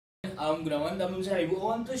Gunawan dan Ibu, I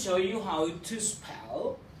want to show you how to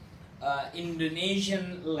spell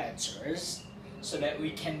Indonesian letters so that we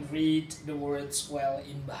can read the words well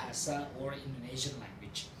in Bahasa or Indonesian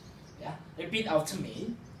language. Yeah, repeat after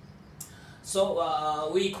me. So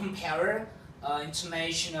we compare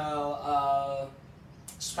international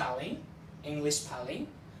spelling, English spelling,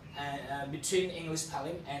 between English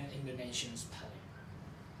spelling and Indonesian spelling.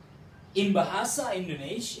 In Bahasa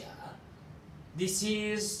Indonesia,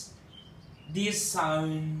 these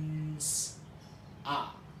sounds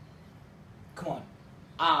are. Come on,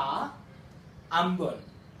 are, Ambon.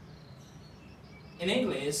 In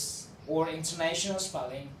English or international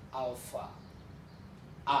spelling, alpha.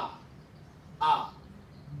 A,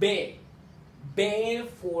 B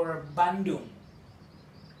for Bandung.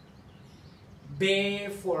 B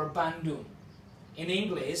for Bandung. In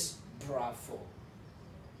English, bravo.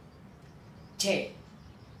 C.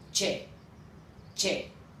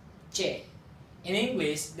 In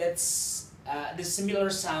English, that's the similar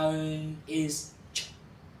sound is ch.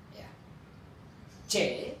 Yeah.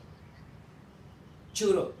 C.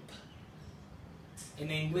 Curup. In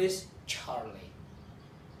English, Charlie.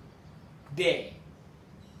 D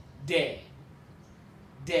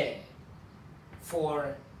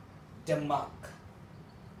for Demak.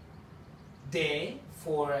 D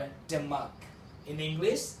for Demak. In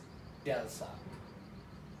English, Delta.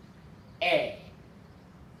 A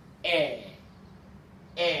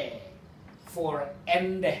for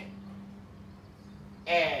Ende.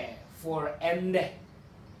 A for Ende.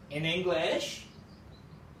 In English,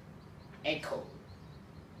 Echo.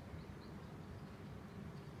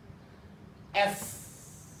 F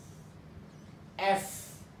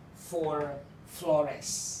for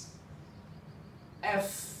Flores.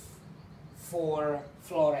 F for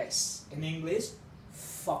Flores. In English,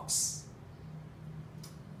 fox.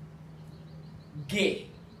 G.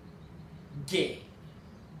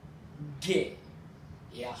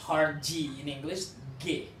 Yeah, hard G in English.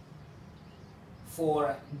 G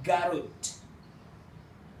for Garut.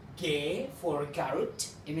 G for Garut.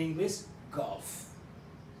 In English, golf.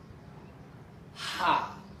 H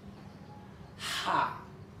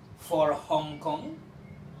for Hong Kong.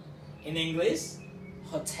 In English,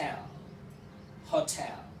 hotel.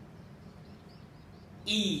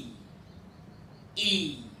 E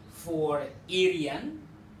for Irian.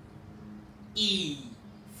 E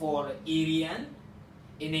for Irian.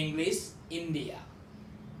 In English, India.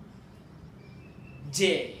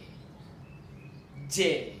 J.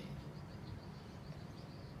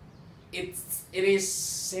 It is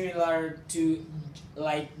similar to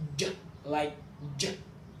like J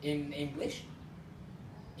in English.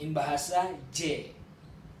 In Bahasa, J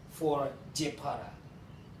for Jepara.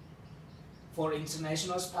 For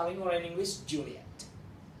international spelling or in English, Juliet.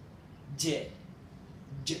 J.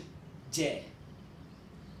 K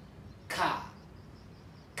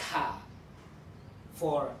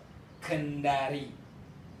for Kendari.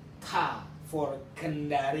 K for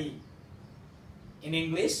Kendari. In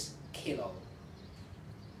English, kilo.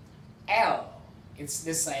 L, it's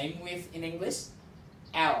the same with in English.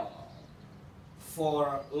 L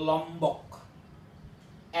for Lombok.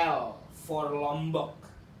 L for Lombok.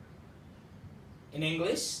 In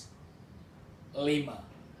English, Lima.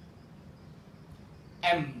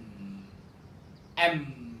 M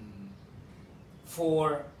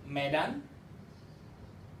for Medan.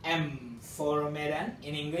 M for Medan.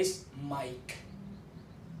 In English, Mike.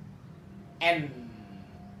 N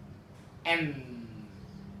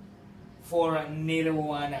for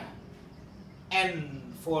Nirvana. N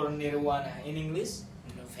for Nirvana. In English,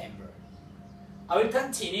 November. I will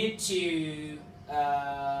continue to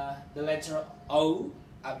the letter O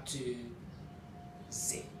up to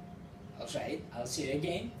Z. Alright, I'll see you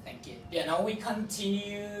again. Thank you. Yeah, now we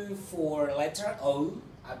continue for letter O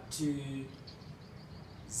up to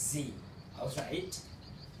Z. Alright.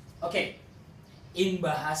 Okay. In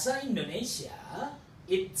Bahasa Indonesia,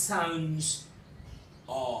 it sounds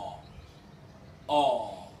O,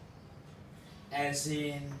 as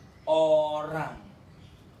in orang.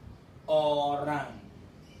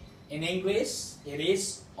 In English, it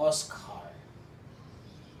is Oscar.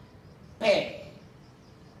 P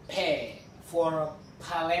for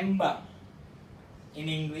Palembang. In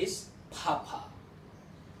English, Papa.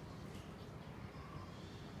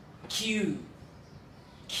 Q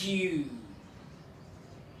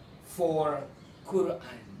for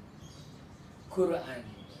Quran.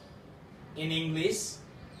 In English,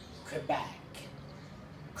 Quebec.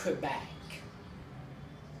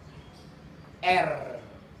 R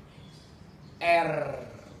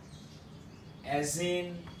as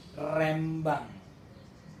in Rembang.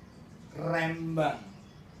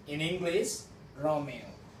 In English,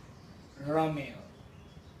 Romeo. Romeo.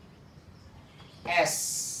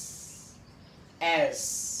 S.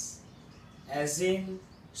 S. As in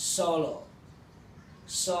solo.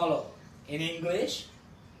 Solo. In English,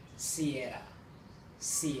 Sierra.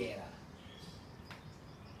 Sierra.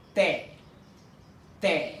 T.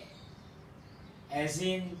 T. As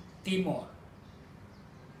in Timor.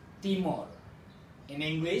 Timor. In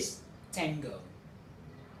English, tango.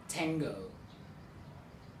 Tango.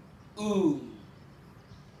 U.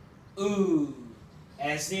 U.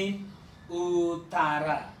 As in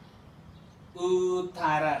utara.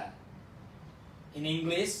 Utara. In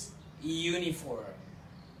English, uniform.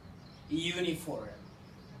 Uniform.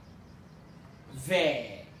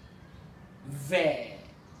 V. V.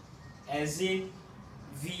 As in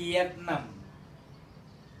Vietnam.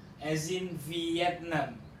 As in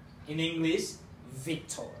Vietnam. In English,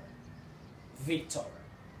 Victor. Victor.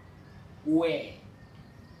 We.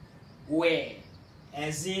 We.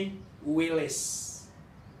 As in Willis.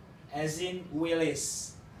 As in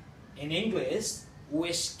Willis. In English,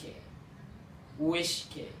 whiskey.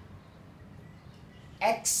 Whiskey.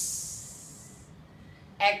 X.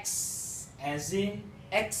 X. As in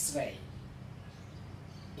X-ray.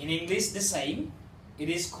 In English, the same. It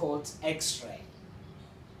is called X-ray.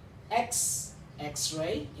 X.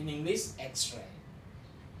 X-ray. In English, X-ray.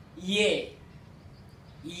 Ye.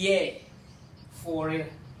 Ye. For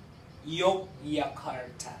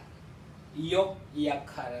Yogyakarta.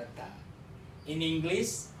 Yogyakarta. In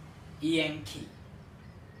English, Yankee.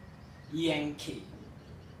 Yankee.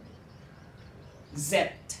 Z.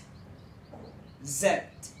 Z.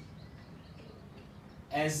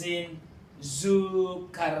 As in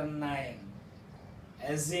Zulkarnain.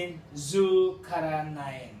 As in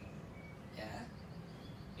Zulkarnain. Yeah.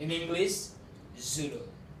 In English, Zulu.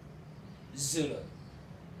 Zulu.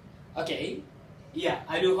 Okay. Yeah,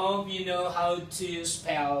 I do hope you know how to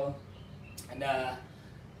spell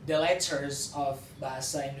the letters of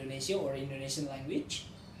Bahasa Indonesia or Indonesian language.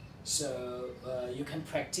 So you can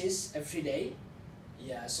practice every day.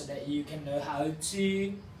 Yeah, so that you can know how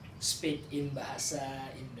to speak in Bahasa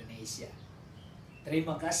Indonesia.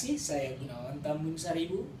 Terima kasih, saya Gunawan Tambun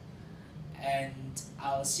Saribu, and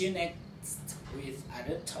I'll see you next with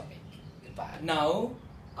other topic. Goodbye. Now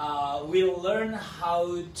we'll learn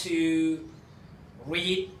how to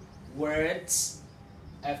read words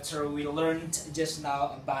after we learned just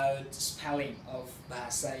now about spelling of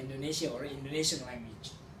Bahasa Indonesia or Indonesian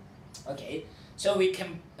language. Okay, so we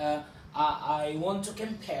can I want to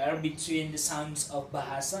compare between the sounds of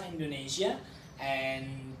Bahasa Indonesia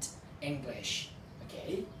and English.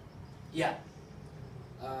 Okay, yeah.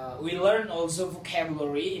 We learn also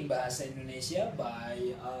vocabulary in Bahasa Indonesia by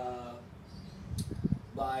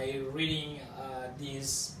reading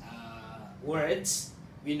these words.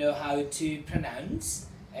 We know how to pronounce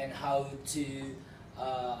and how to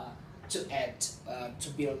add to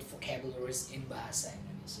build vocabularies in Bahasa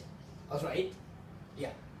Indonesia. Alright,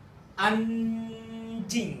 yeah.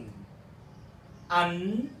 Anjing.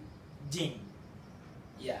 Anjing.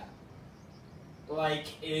 Yeah. Like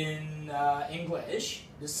in English,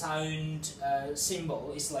 the sound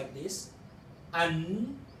symbol is like this.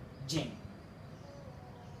 Anjing.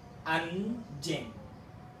 Anjing.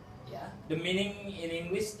 Yeah. The meaning in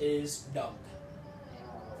English is dog.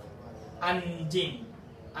 Anjing.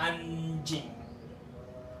 Anjing.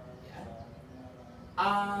 Yeah.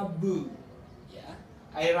 Abu. Yeah.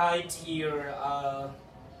 I write here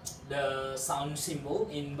the sound symbol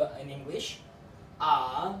in English.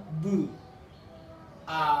 Abu.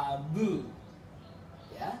 Abu.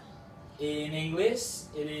 Yeah. In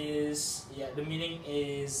English, it is, yeah, the meaning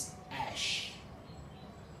is ash.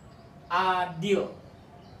 Adil.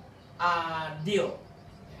 Adil.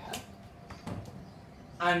 Yeah.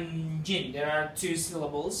 Anjing. There are two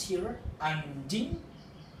syllables here. Anjing.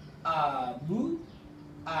 Abu.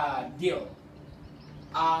 Adil.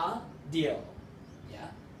 Adil.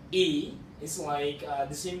 Yeah. E is like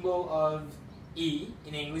the symbol of E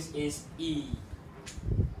in English is E.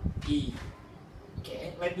 E.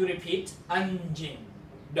 Okay, let me repeat. Anjing,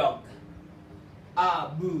 dog.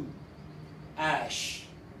 Abu, ash.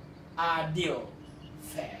 Adil,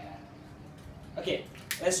 fair. Okay,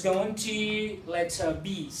 let's go on to letter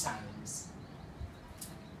B sounds.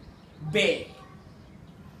 B.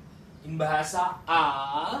 In bahasa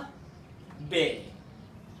A, B.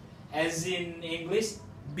 As in English,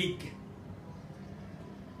 big.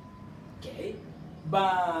 Okay,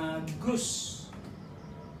 bagus.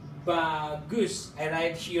 Bagus. I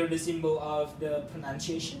write here the symbol of the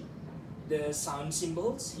pronunciation, the sound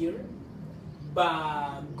symbols here.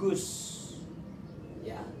 Bagus.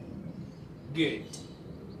 Yeah. Good.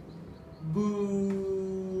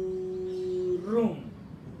 burung,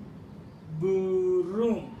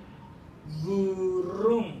 burung,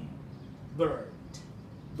 burung, bird,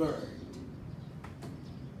 bird.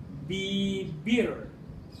 Bibir,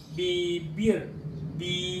 bibir,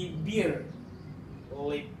 bibir,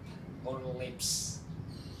 lip or lips.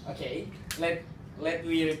 Okay, let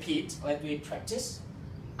we repeat, let we practice.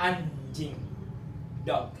 Anjing,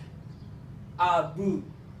 dog. Abu,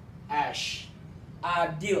 ash.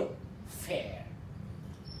 Adil, fair.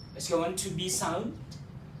 Let's go on to B sound.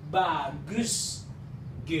 Bagus,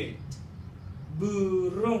 good.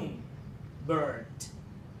 Burung, bird.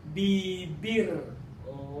 Bibir,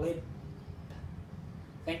 lip.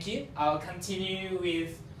 Thank you. I'll continue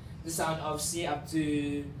with the sound of C up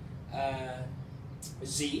to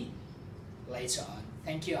Z later on.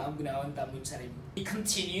 Thank you. I'm Gunawan Tambun Sarim. We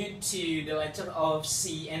continue to the letter of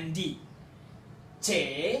C and D.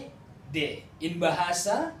 C, D. In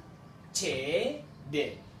Bahasa, C,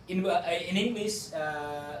 D. In English,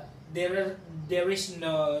 there is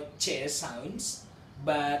no C sounds,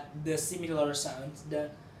 but the similar sounds.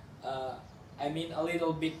 I mean a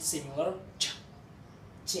little bit similar. Ch,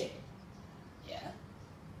 C. Yeah.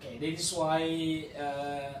 Okay. That is why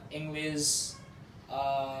English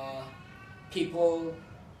people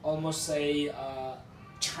almost say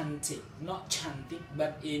cantik, not cantik,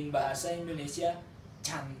 but in Bahasa Indonesia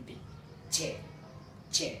cantik. C,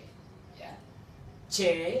 C, yeah.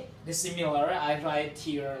 C, the similar. I write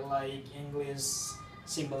here like English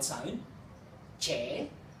simple sound. C,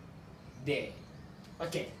 D.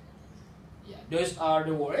 Okay. Yeah, those are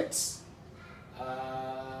the words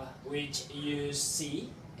which you see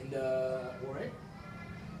in the word.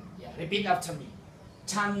 Yeah, repeat after me.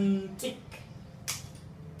 Cantik,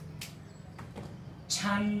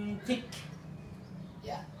 cantik.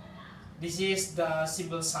 Yeah, this is the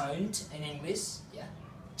simple sound in English. Yeah,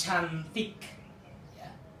 cantik.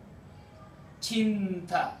 Yeah,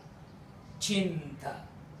 cinta, cinta.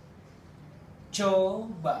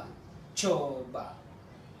 Coba, coba.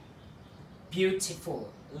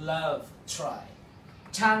 Beautiful, love, try.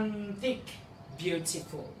 Cantik,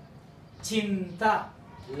 beautiful. Cinta,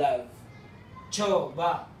 love.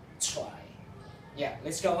 Coba, try. Yeah,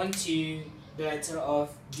 let's go on to the letter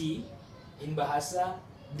of D in Bahasa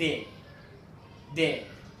D. D.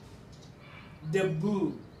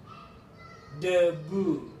 Debu,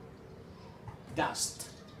 debu. Dust.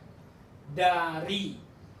 Dari,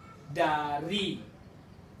 dari.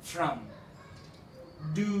 From.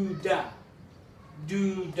 Duda,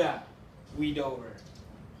 duda. Widower.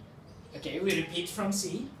 Okay, we repeat from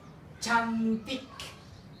C. Cantik,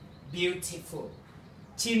 beautiful.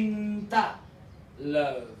 Cinta,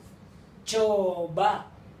 love. Coba,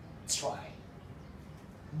 try.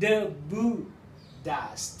 Debu,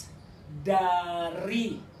 dust.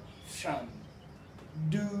 Dari, from.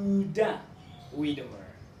 Duda,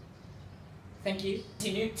 widower. Thank you.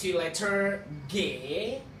 Continue to letter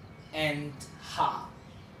G and H.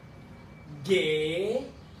 G,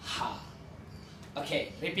 H.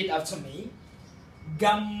 Okay, repeat after me.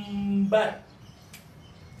 Gambar,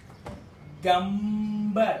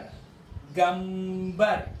 gambar,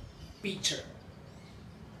 gambar. Picture.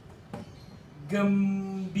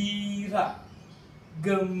 Gembira,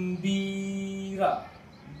 gembira,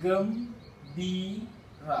 gembira,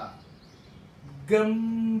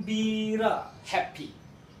 gembira. Happy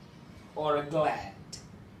or glad.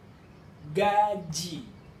 Gaji,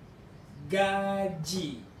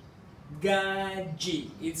 gaji, gaji.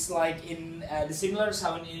 It's like in the similar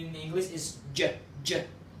sound in English is j, j.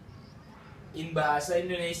 In Bahasa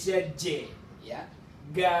Indonesia J, ya.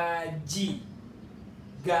 Gaji,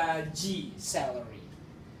 gaji, salary.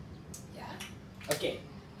 Ya. Okay.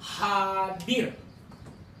 Hadir,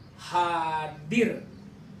 hadir,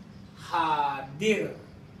 hadir.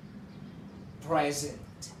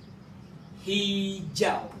 Present.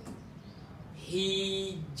 Hijau,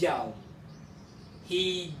 hijau,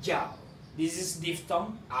 hijau. This is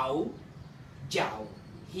diphthong au, jau.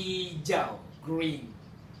 Hijau, green.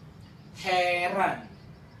 Heran,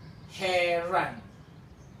 heran.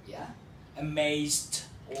 Yeah, amazed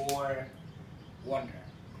or wonder.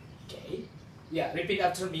 Okay. Yeah, repeat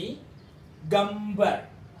after me. Gambar,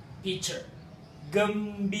 picture.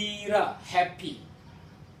 Gembira, happy.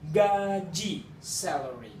 Gaji,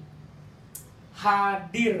 salary.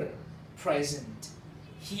 Hadir, present.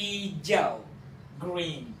 Hijau,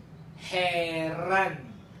 green.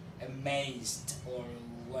 Heran, amazed or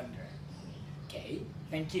wonder. Okay,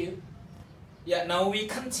 thank you. Yeah, now we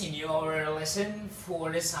continue our lesson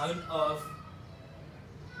for the sound of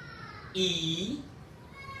E,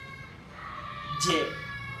 J.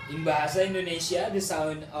 In Bahasa Indonesia, the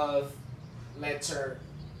sound of letter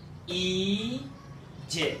E,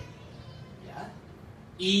 J. Yeah,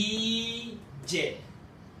 E, J.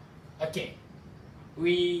 Okay,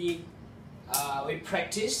 we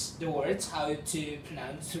practice the words, how to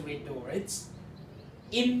pronounce, to read the words.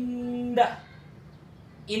 Indah,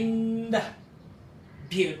 indah,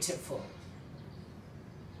 beautiful.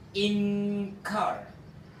 Ingkar,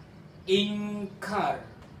 ingkar,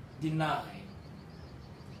 deny.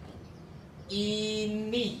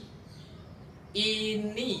 Ini,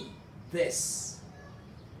 this.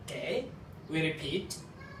 Okay, we repeat.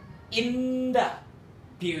 Indah,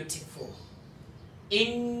 beautiful.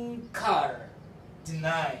 Ingkar,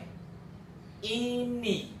 deny.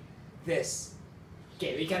 Ini, this.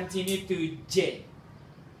 Okay, we continue to J.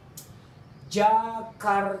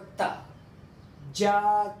 Jakarta,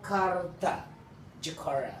 Jakarta,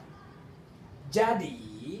 Jakarta.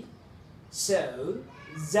 Jadi, so,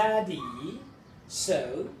 jadi,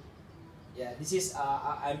 so. Yeah, this is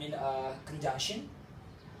conjunction.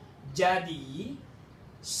 Jadi,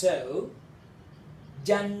 so,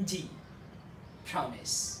 janji,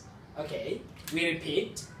 promise. Okay, we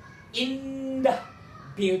repeat. Indah,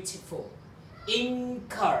 beautiful.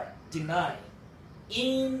 Ingkar, deny.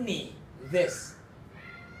 Ini, this.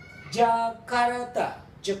 Jakarta,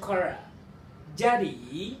 Jakarta.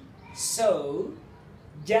 Jadi, so,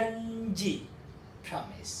 janji,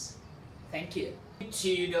 promise. Thank you.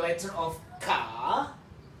 To the letter of K,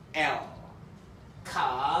 L. K,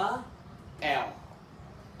 L.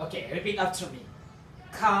 Okay, repeat after me.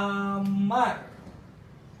 Kamar,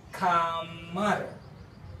 kamar,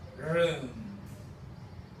 room.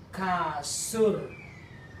 Kasur,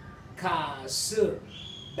 kasur,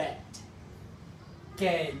 bed.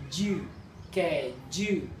 Keju,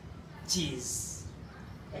 keju, cheese.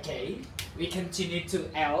 Okay, we continue to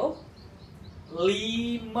L.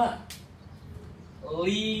 Lima,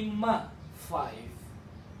 lima, 5.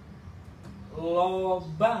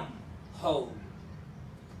 Lobang, hole.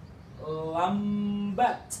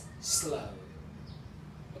 Lambat, slow.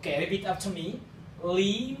 Okay, repeat after me.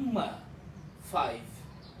 Lima, 5.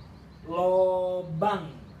 Lobang,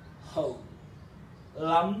 hole.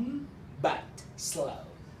 Lambat, slow.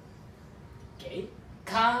 Okay.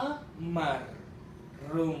 Kamar,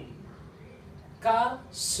 room.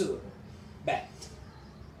 Kasur, bed.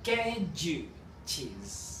 Keju,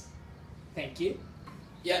 cheese. Thank you.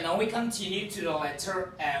 Yeah, now we continue to the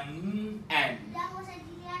letter M, N.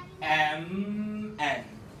 M, N.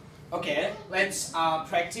 Okay, let's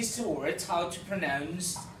practice the words, how to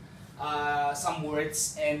pronounce some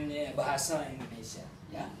words in Bahasa Indonesia.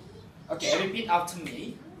 Yeah. Okay, repeat after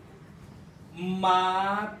me.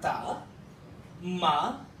 Mata,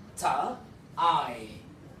 mata, eye.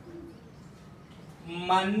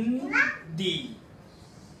 Mandi,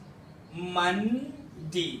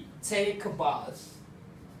 mandi, take a bath.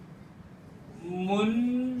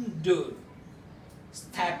 Mundur,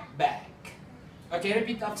 step back. Okay,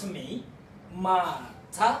 repeat after me.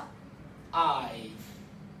 Mata, eye.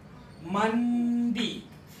 Mandi,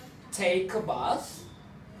 take a bath.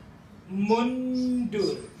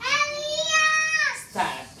 Mundur,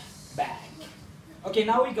 step back. Okay,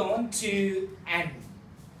 now we go on to N.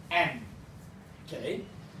 N. Okay.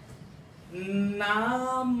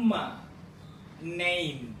 Nama,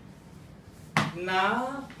 name.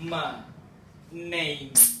 Nama,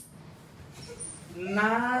 name.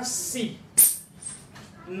 Nasib,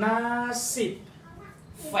 nasib,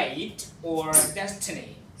 fate or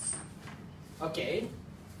destiny. Okay.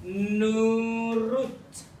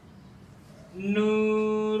 Nurut,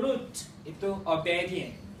 nurut, itu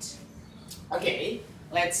obedient. Okay,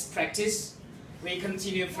 let's practice. We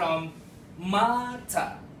continue from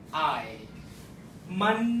mata, eye.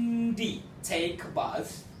 Mandi, take a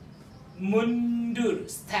bath. Mundur,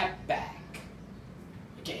 step back.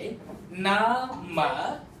 Okay.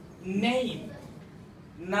 Nama, name.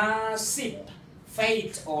 Nasib,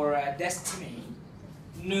 fate or destiny.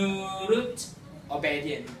 Nurut,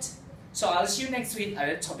 obedient. So I'll see you next week at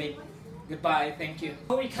a topic. Goodbye, thank you.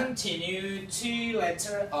 We continue to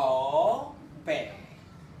letter O, P.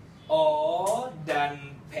 O dan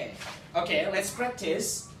P. Okay, let's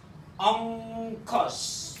practice.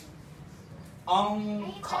 Ongkos.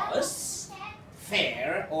 Ongkos,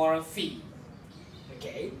 fare or fee.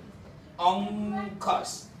 Okay.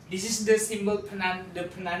 Ongkos. This is the symbol, the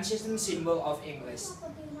pronunciation symbol of English.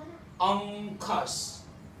 Ongkos,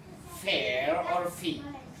 fare or fee.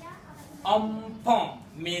 Ompong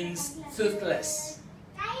means toothless.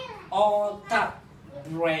 Otak,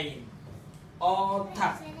 brain.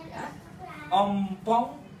 Otak, yeah.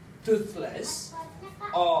 Ompong, toothless.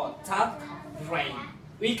 Otak, brain.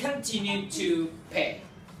 We continue to pay.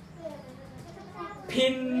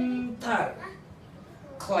 pintar,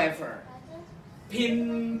 clever.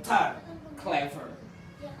 Pintar, clever.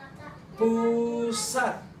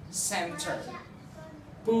 Pusat, center.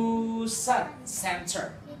 Pusat,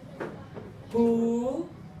 center.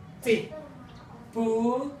 Putih,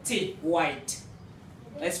 putih, white.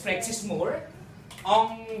 Let's practice more.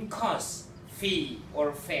 Ongkos, fee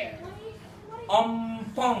or fare.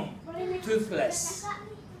 Ompong, toothless.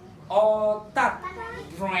 Otak,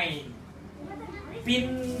 brain.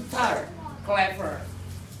 Pintar, clever.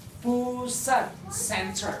 Pusat,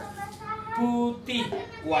 center. Putih,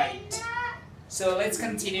 white. So let's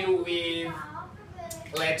continue with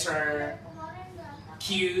letter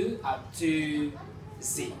Q up to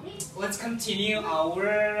Z. Let's continue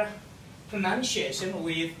our pronunciation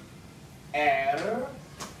with R,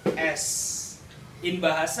 S. In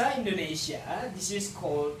Bahasa Indonesia, this is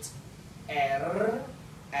called R,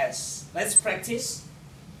 S. Let's practice.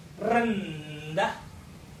 Rendah,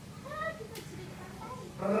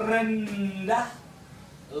 rendah,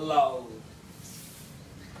 low.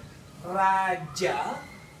 Raja,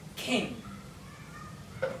 king.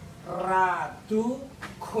 Ratu,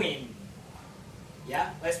 queen.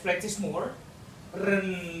 Yeah, let's practice more.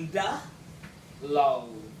 Rendah, low.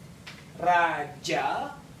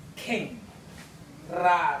 Raja, king.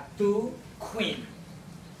 Ratu, queen.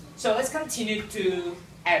 So let's continue to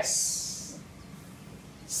S.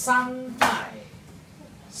 Santai,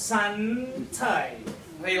 santai,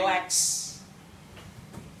 relax.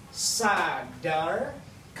 Sadar,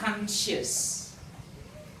 conscious.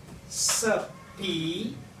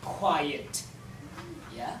 Sepi, quiet.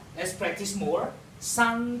 Yeah, let's practice more.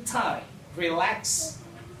 Santai, relax.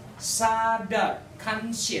 Sadar,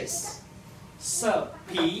 conscious.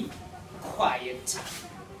 Sepi, quiet.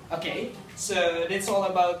 Okay, so that's all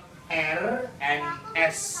about R and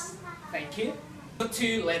S. Thank you. Go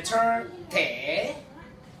to letter T,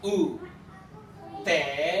 U. T,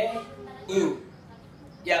 U.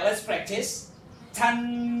 Yeah, let's practice.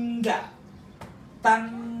 Tanda,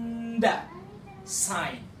 tanda,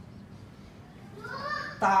 sign.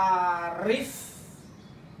 Tarif,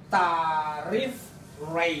 tarif,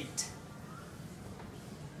 rate.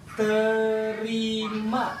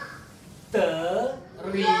 Terima,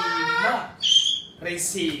 terima,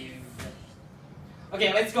 receive.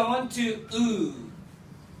 Okay, let's go on to U.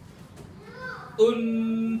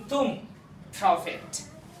 Untung, profit.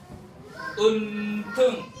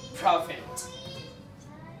 Untung, profit.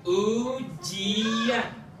 Ujian,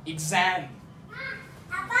 exam.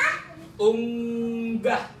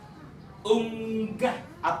 Unggah, unggah,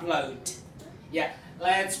 upload. Yeah,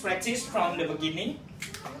 let's practice from the beginning.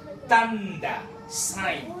 Tanda,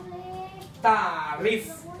 sign.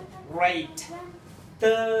 Tarif, rate.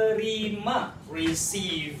 Terima,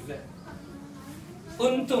 receive.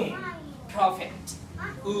 Untung, profit.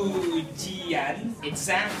 Ujian,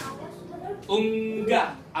 exam.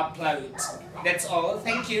 Unggah, upload. That's all.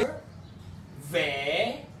 Thank you.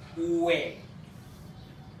 VW.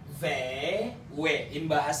 VW. In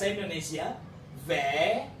Bahasa Indonesia,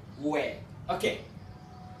 VW. Okay.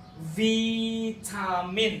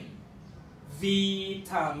 Vitamin.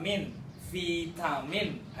 Vitamin.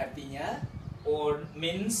 Vitamin artinya or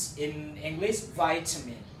means in English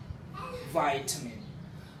vitamin. Vitamin.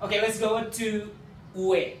 Okay, let's go to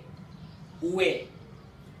W. W.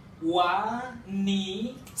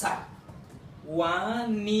 Wanita.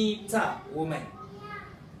 Wanita, woman.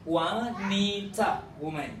 Wanita,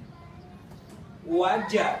 woman.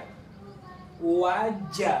 Wajar.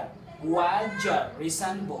 Wajar. Wajar,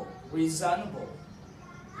 reasonable. Reasonable.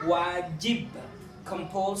 Wajib,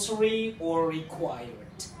 compulsory or required.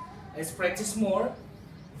 Let's practice more.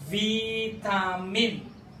 Vitamin,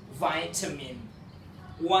 vitamin.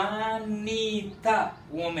 Wanita,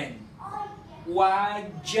 woman.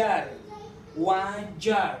 Wajar,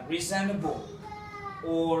 wajar, reasonable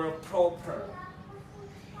or proper.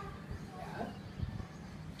 Yeah.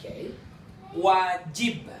 Okay.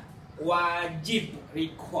 Wajib, wajib,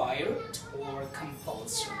 required or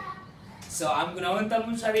compulsory. So I'm Gunawan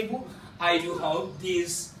Tamun Saribu. I do hope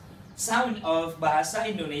this sound of Bahasa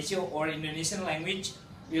Indonesia or Indonesian language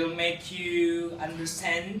will make you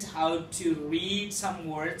understand how to read some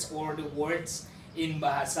words or the words in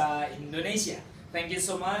Bahasa Indonesia. Thank you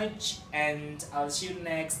so much and I'll see you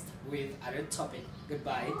next with other topic.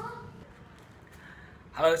 Goodbye.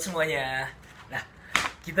 Halo semuanya. Nah,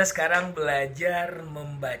 kita sekarang belajar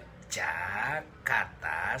membaca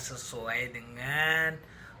kata sesuai dengan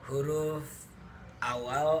huruf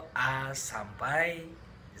awal A sampai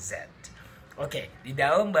Z. Oke, di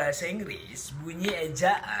dalam bahasa Inggris, bunyi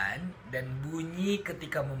ejaan dan bunyi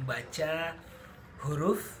ketika membaca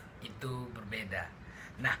huruf itu berbeda.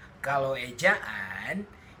 Nah, kalau ejaan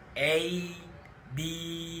A, B,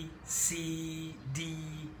 C, D.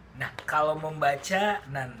 Nah, kalau membaca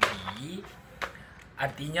nanti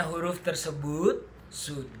artinya huruf tersebut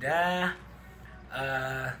sudah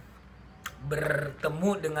bertemu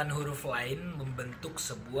dengan huruf lain membentuk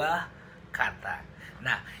sebuah kata.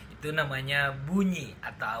 Nah, itu namanya bunyi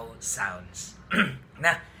atau sounds.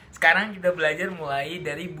 Nah, sekarang kita belajar mulai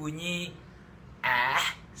dari bunyi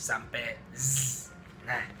sampai z.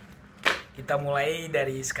 Nah, kita mulai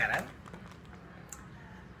dari sekarang.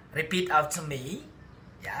 Repeat after me,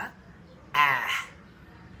 ya.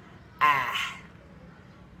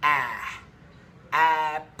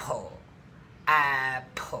 Apple,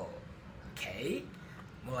 apple. Oke,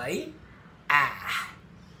 mulai.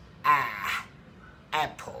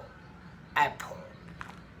 Apple, apple.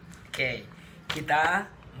 Oke, kita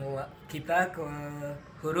ke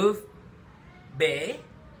huruf B,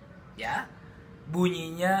 ya.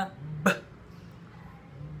 Bunyinya b.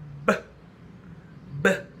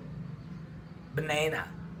 Banana.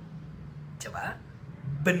 Coba.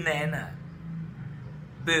 Banana.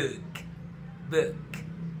 Book.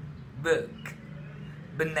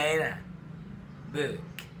 Banana. Book.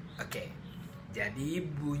 Oke. Jadi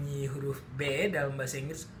bunyi huruf B dalam bahasa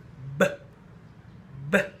Inggris b.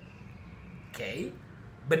 Oke.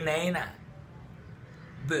 Banana.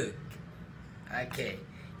 Book. Oke.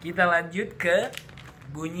 Kita lanjut ke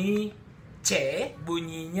bunyi C,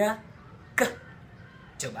 bunyinya k.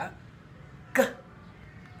 Coba. K.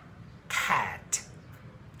 Cat.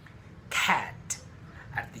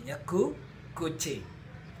 Artinya kucing.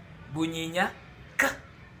 Bunyinya k.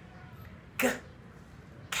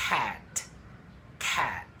 Cat.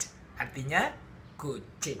 Artinya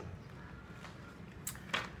kucing.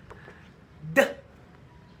 D.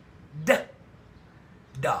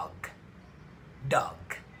 Dog.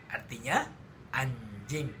 Artinya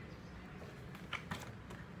anjing.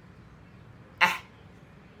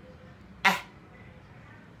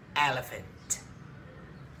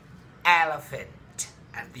 Elephant.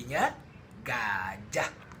 Artinya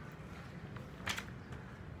gajah.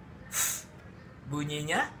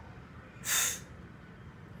 Bunyinya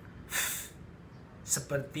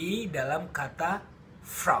seperti dalam kata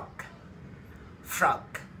frog.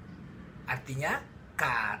 Artinya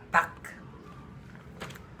katak.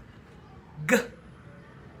 G.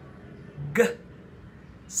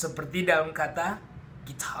 Seperti dalam kata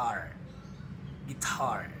guitar.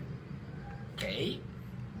 Oke.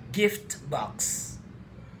 Gift box.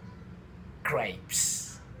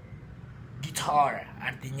 Grapes. Guitar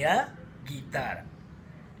artinya gitar.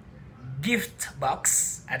 Gift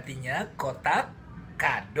box artinya kotak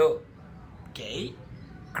kado. Oke.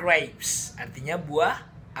 Grapes artinya buah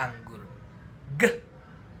anggur. G.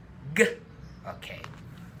 Oke.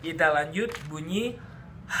 Kita lanjut bunyi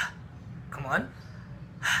come on.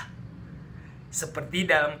 Seperti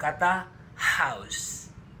dalam kata house.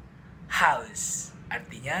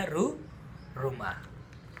 Artinya rumah.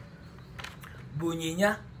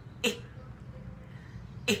 Bunyinya ih.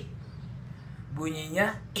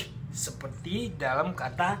 Bunyinya ih seperti dalam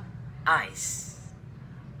kata ice.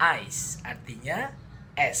 Artinya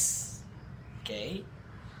es. Oke.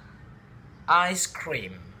 Ice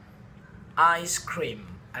cream.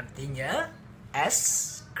 Artinya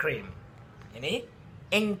es krim. Ini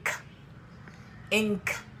ink.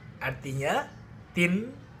 Artinya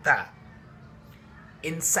tinta.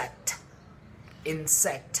 Insect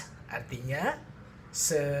artinya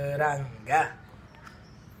serangga.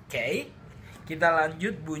 Oke. Kita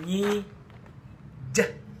lanjut bunyi j.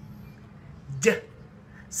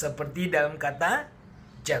 Seperti dalam kata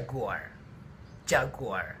jaguar.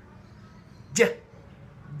 Jaguar.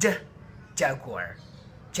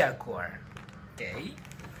 Oke.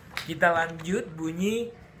 Kita lanjut bunyi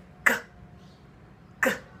k.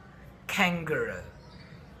 Kangaroo.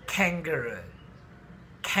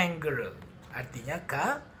 Artinya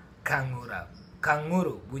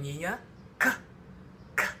kanguru. Bunyinya k.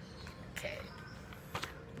 Oke.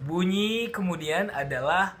 Bunyi kemudian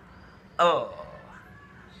adalah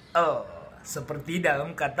seperti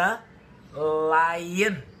dalam kata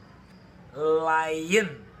lion.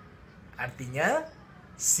 Artinya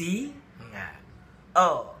singa.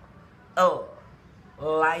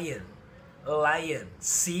 Lion,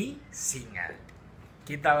 singa.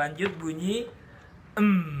 Kita lanjut bunyi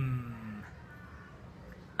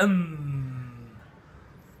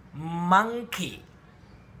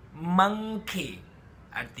monkey.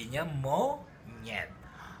 Artinya monyet.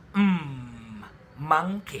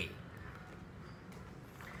 Monkey.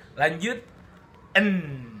 Lanjut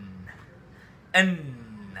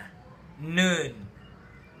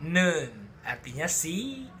noon. artinya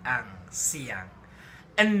siang, siang.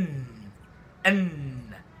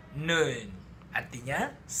 Noon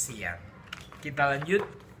artinya siang. Kita lanjut.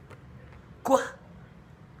 Kuah.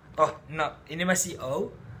 Oh, no, ini masih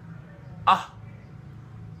O.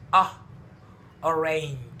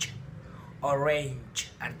 Orange.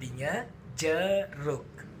 Orange artinya jeruk.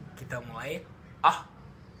 Kita mulai.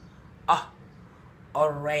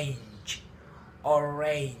 Orange.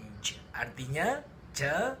 Orange artinya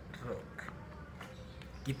jeruk.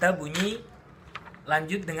 Kita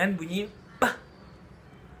lanjut dengan bunyi p.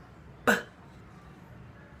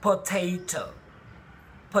 Potato.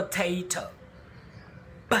 Potato.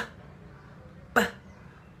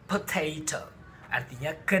 Potato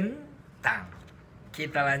artinya kentang.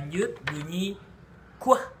 Kita lanjut bunyi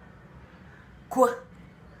kuah. Kuah.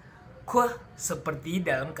 Kuah seperti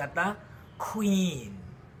dalam kata queen.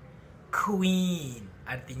 Queen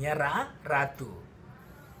artinya ratu.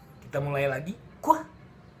 Kita mulai lagi. Kuah.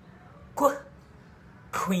 Kuah.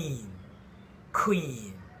 Queen.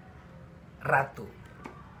 Queen ratu.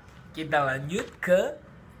 Kita lanjut ke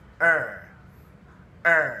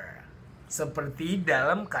seperti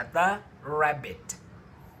dalam kata rabbit.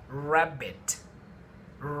 Rabbit.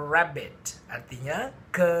 Rabbit artinya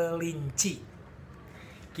kelinci.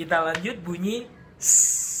 Kita lanjut bunyi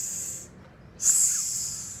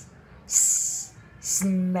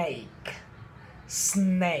snake.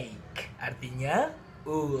 Snake artinya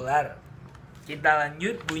ular. Kita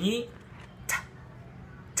lanjut bunyi ta.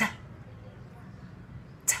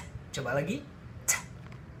 Coba lagi. Ta.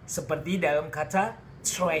 Seperti dalam kata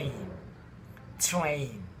train.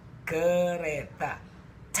 Train, kereta.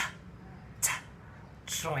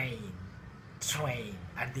 Train. Train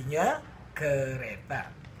artinya kereta.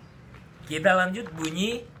 Kita lanjut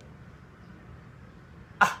bunyi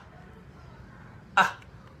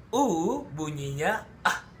bunyinya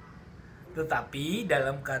tetapi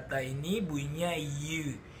dalam kata ini bunyinya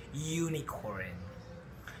unicorn.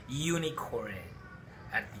 Unicorn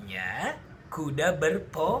artinya kuda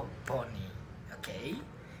berponi. Oke.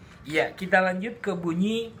 Ya, kita lanjut ke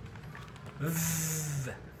bunyi v.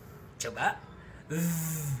 Coba v.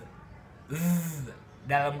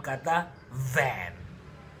 Dalam kata van.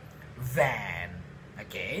 Van.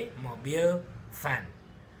 Oke, mobil van.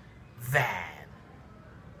 Van.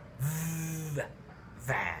 V.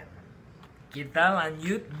 Van. Kita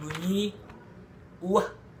lanjut bunyi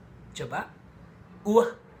Coba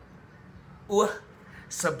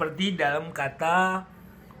seperti dalam kata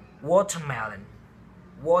watermelon.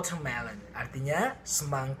 Watermelon artinya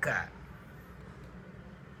semangka.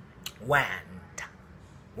 Wand.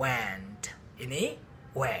 Ini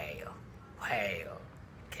whale.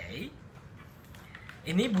 Oke.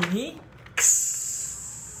 Ini bunyi ks.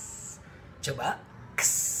 Coba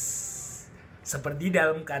ks. Seperti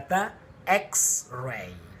dalam kata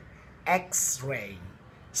X-ray. X-ray.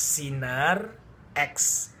 Sinar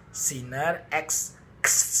X. Sinar X.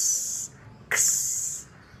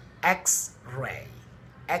 X-ray.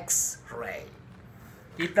 X-ray.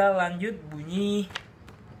 Kita lanjut bunyi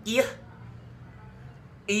iya.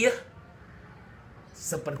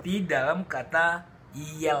 Seperti dalam kata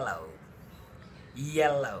yellow.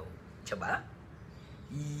 Yellow. Coba.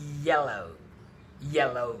 Yellow.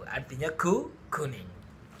 Yellow artinya kuning.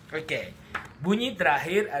 Oke. Bunyi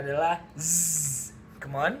terakhir adalah z.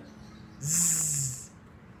 Come on. Z.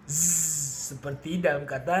 Seperti dalam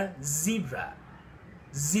kata zebra.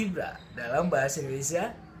 Zebra dalam bahasa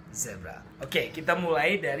Indonesia zebra. Oke, kita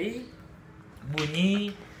mulai dari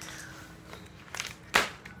bunyi.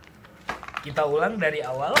 Kita ulang dari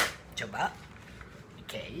awal. Coba.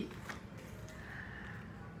 Oke.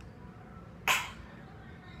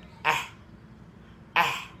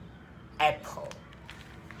 Apple.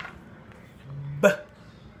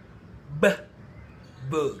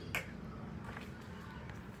 Book.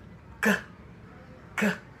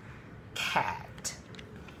 Cat.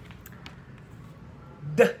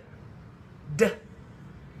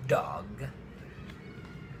 Dog.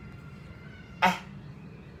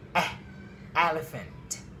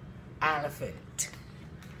 Elephant.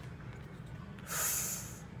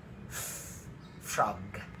 Frog.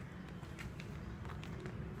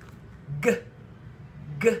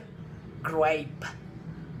 Grape.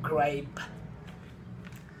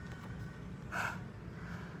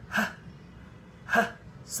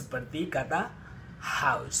 Seperti kata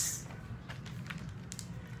house.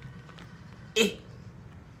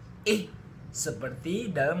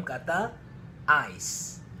 Seperti dalam kata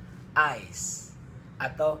ice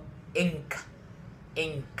atau ink.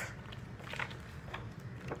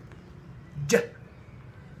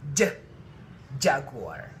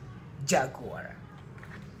 Jaguar.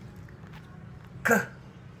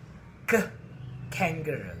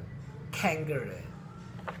 kangaroo, kangaroo.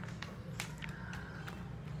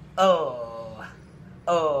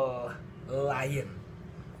 Lion.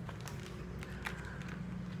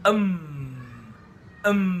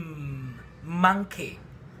 Monkey.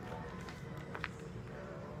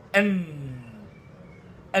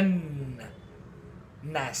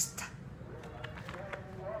 Nest.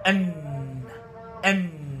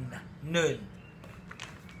 Noon.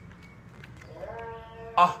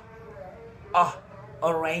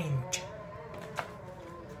 Orange.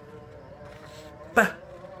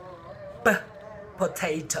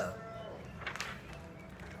 Potato.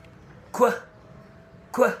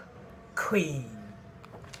 Queen.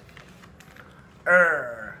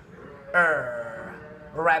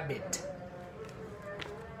 Rabbit.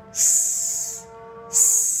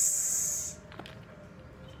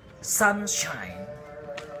 Sunshine.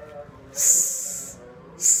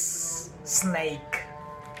 Snake.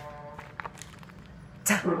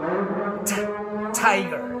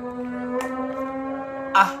 Tiger.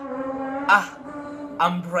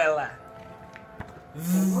 Umbrella.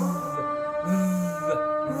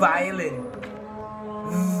 Violin.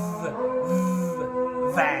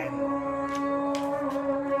 Van.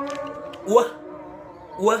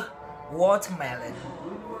 Watermelon.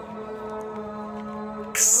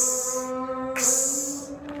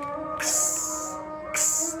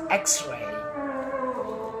 X-ray.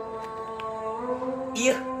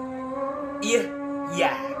 Yak.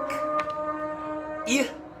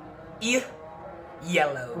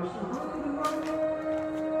 Yellow.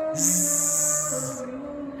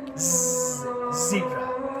 Zebra.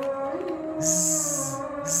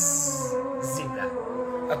 Zebra.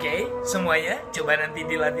 Oke, semuanya coba nanti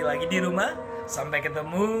dilatih lagi di rumah. Sampai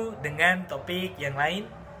ketemu dengan topik yang lain.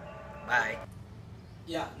 Bye.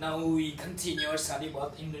 Yeah, now we continue our study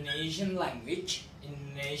about Indonesian language,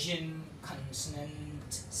 Indonesian consonant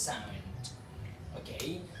sound.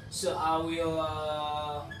 Okay, so I will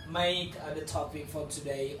make the topic for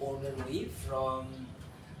today orderly from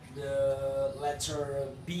the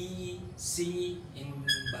letter B, C in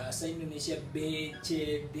Bahasa Indonesia B,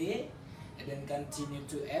 C, D, and then continue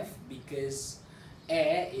to F because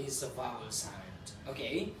E is a vowel sound.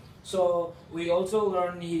 Okay, so we also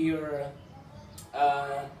learn here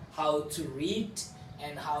how to read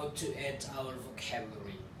and how to add our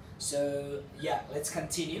vocabulary. So yeah, let's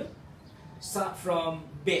continue. Start from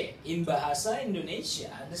B. In Bahasa Indonesia,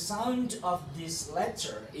 the sound of this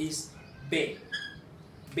letter is B.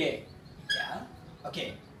 B. Yeah.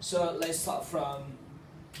 Okay. So let's start from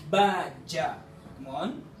baja. Come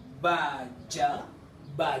on. Baja.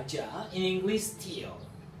 Baja. In English, steal.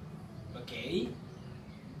 Okay.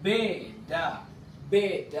 Beda.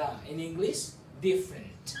 Beda. In English,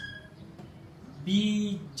 different.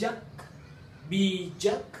 Bijak.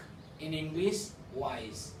 Bijak. In English,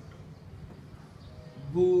 wise.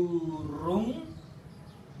 Burung.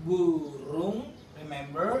 Burung.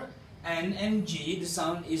 Remember, NNG, the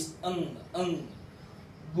sound is eng.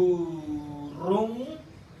 Burung.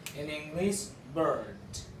 In English, bird.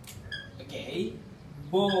 Okay.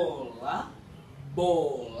 Bola.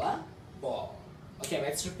 Bola. Ball. Okay,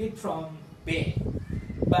 let's repeat from B.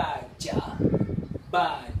 Baja.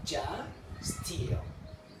 Baja. Steal.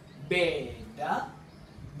 Beda.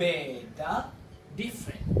 Beda.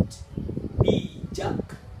 Different.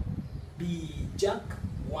 Bijak. Bijak.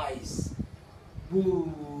 Wise.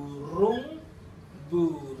 Burung.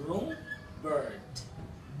 Burung. Bird.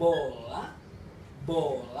 Bola.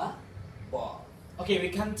 Bola. Ball. Okay, we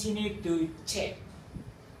continue to check.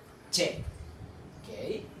 Check.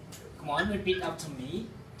 Okay. Come on, repeat after me.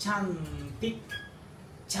 Cantik.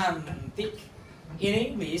 Cantik. In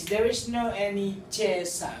English, there is no any ch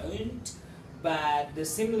sound, but the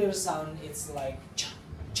similar sound is like ch.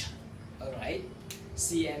 Alright?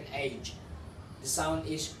 C and H. The sound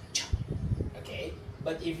is ch. Okay?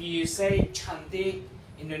 But if you say cantik,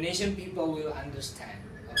 Indonesian people will understand.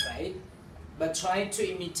 Alright? But try to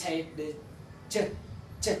imitate the ch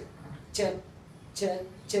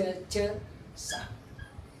sound.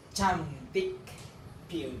 Cantik,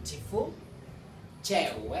 beautiful,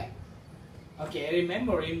 cewek. Okay,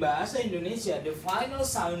 remember in Bahasa Indonesia, the final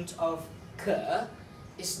sound of ke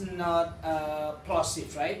is not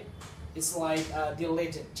plosive, right? It's like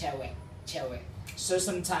deleted, cewek, cewek. So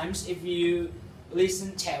sometimes if you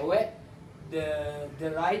listen cewek,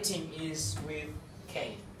 the writing is with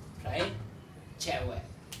K, right? Cewek.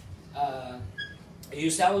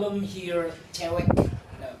 You seldom hear cewek.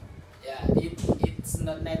 No, yeah, it's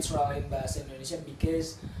not natural in Bahasa Indonesia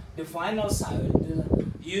because the final sound,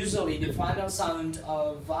 usually the final sound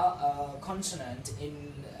of consonant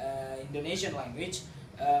in Indonesian language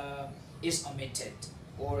is omitted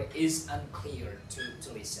or is unclear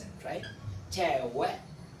to listen, right? Cewek,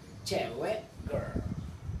 cewek, girl.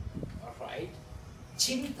 Alright.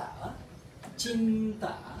 Cinta,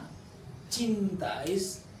 cinta, cinta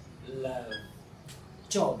is love.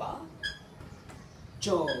 Coba,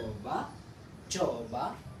 coba,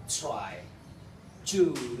 coba, try.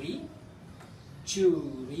 Curi,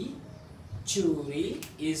 curi, curi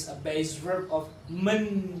is a base verb of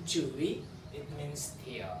mencuri. It means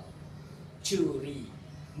steal. Curi,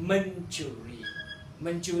 mencuri.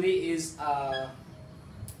 Mencuri is a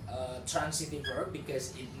transitive verb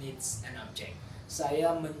because it needs an object.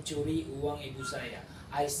 Saya mencuri uang ibu saya.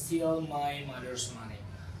 I steal my mother's money.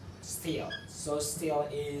 Steal. So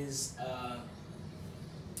steal is a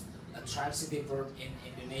transitive verb in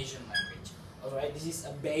Indonesian language. Alright, this is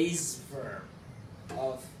a base verb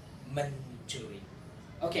of mencuri.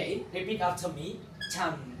 Okay, repeat after me.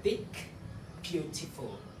 Cantik,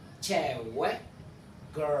 beautiful. Cewek,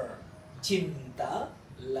 girl. Cinta,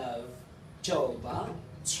 love. Coba,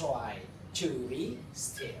 try. Curi,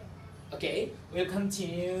 steal. Okay, we'll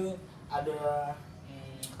continue other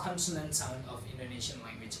consonant sound of Indonesian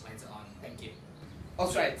language later on. Thank you.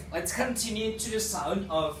 Alright, let's continue to the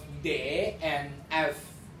sound of D and F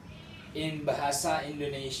in Bahasa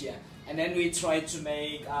Indonesia. And then we try to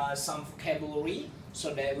make some vocabulary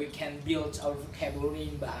so that we can build our vocabulary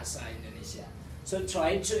in Bahasa Indonesia. So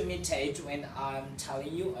try to imitate when I'm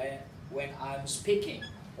telling you, when I'm speaking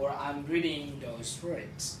or I'm reading those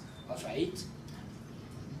words. Alright.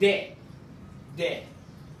 D, D,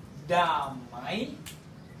 damai,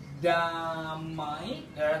 damai.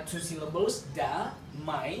 There are two syllables.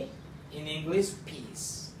 Damai. In English,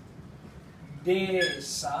 peace.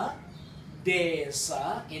 Desa,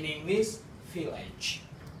 desa. In English, village.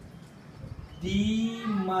 Di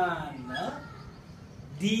mana,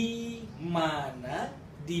 di mana,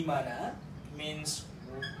 di mana means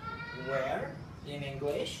where in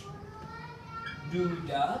English.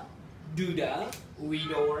 Duda, duda,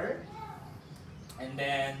 widower. And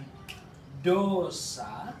then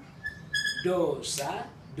dosa, dosa,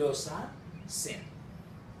 dosa, sin.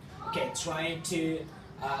 Okay, try to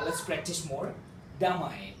let's practice more.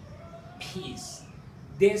 Damai, peace.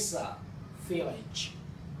 Desa, village.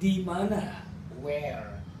 Di mana,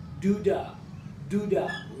 where. Duda, duda,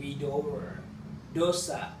 widower.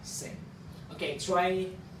 Dosa, sin. Okay, try.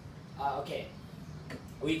 Okay,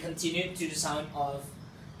 we continue to the sound of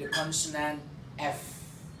the consonant F.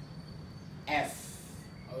 F.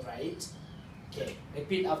 Alright. Okay,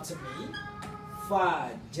 repeat after me.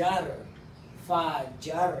 Fajar,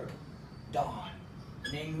 fajar, dawn.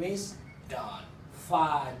 In English, dawn.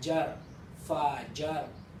 Fajar, fajar.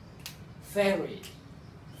 Ferry,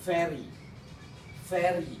 ferry,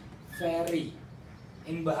 ferry, ferry.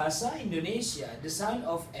 In Bahasa Indonesia, the sound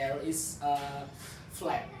of R is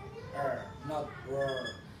flat, not R.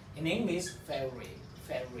 In English, ferry,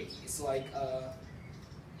 ferry. It's like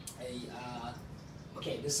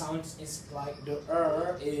okay, the sound is like the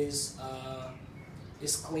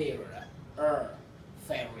is clear,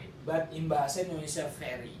 ferry. But in Bahasa Indonesia,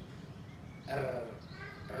 ferry,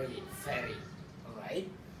 ferry. Alright.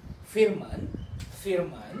 Firman,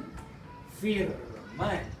 firman,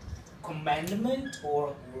 firman. Commandment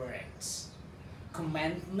or words.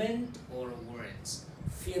 Commandment or words.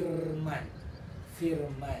 Firman,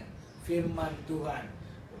 firman, firman Tuhan.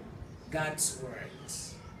 God's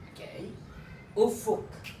words. Okay. Ufuk.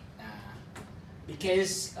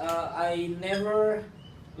 Because I never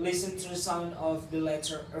listened to the sound of the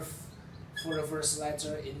letter F for the first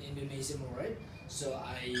letter in Indonesian word. So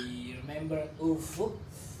I remember ufuk.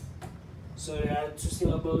 So there are two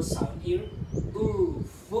syllable sound here.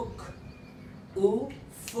 Ufuk.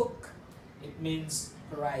 Ufuk. It means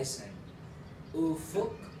horizon.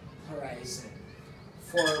 Ufuk, horizon.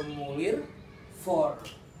 Formulir.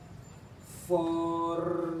 Formulir.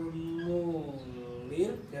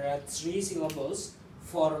 There are three syllables.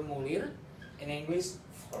 Formulir. In English,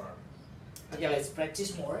 form. Okay, let's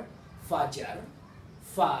practice more. Fajar.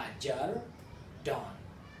 Fajar. Dawn.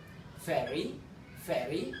 Ferry.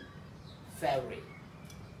 Ferry. Ferry.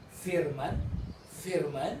 Firman.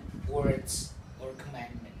 Firman. Words or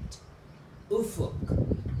commandment. Ufuk.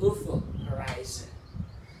 Ufuk. Horizon.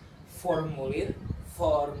 Formulir.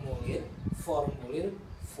 Formulir. Formulir.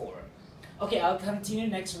 Form. Okay, I'll continue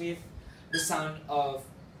next with the sound of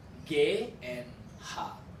G and H.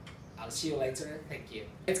 I'll see you later. Thank you.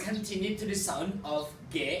 Let's continue to the sound of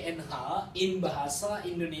G and H in Bahasa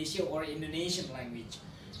Indonesia or Indonesian language.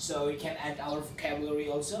 So we can add our vocabulary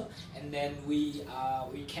also, and then we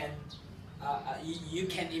can you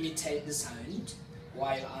can imitate the sound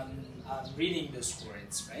while I'm reading those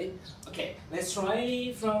words, right? Okay, let's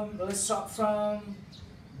start from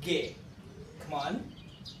G. Come on.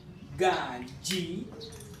 Gaji.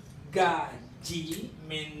 Gaji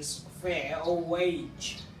means fare or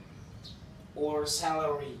wage or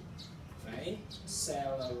salary, right?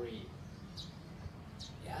 Salary.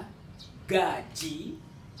 Yeah. Gaji,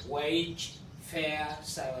 wage, fare,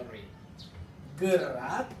 salary.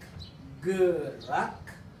 Gerak, gerak,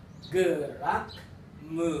 gerak,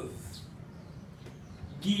 move.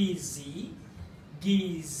 Gizi,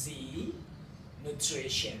 gizi,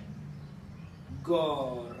 nutrition.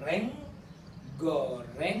 Goreng,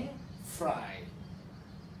 goreng, fry.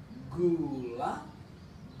 Gula,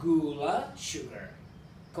 gula, sugar.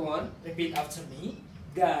 Come on, repeat after me.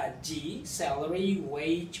 Gaji, salary,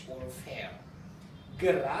 wage, or fare.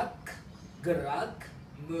 Gerak, gerak,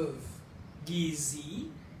 move. Gizi,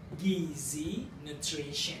 gizi,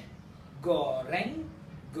 nutrition. Goreng,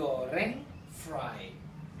 goreng, fry.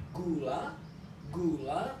 Gula,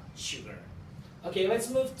 gula, sugar. Okay, let's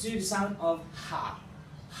move to the sound of ha.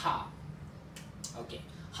 Ha. Okay,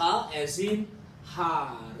 ha as in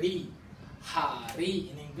hari. Hari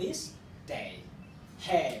in English, day.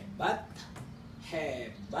 Hebat,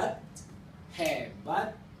 hebat,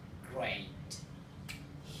 hebat, great.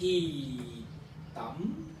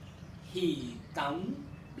 Hitam, hitam,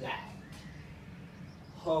 black.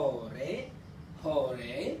 Hore,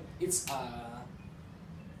 hore, it's a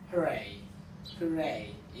hooray,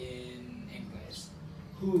 hooray in English.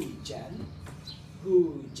 Hujan,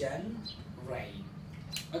 hujan, rain.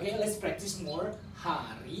 Okay, let's practice more.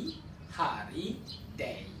 Hari, hari,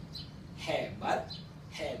 day. Hebat,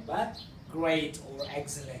 hebat, great or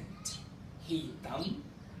excellent. Hitam,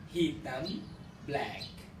 hitam, black.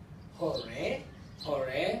 Hore,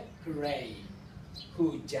 hore, hooray.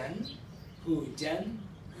 Hujan, hujan,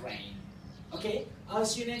 rain. Okay, I'll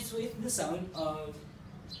see you next with the sound of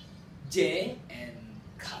J and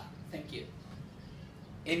K. Thank you.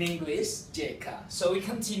 In English, J, K. So we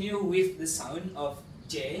continue with the sound of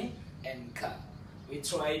J and K. We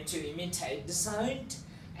try to imitate the sound,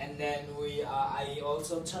 and then I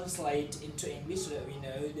also translate into English so that we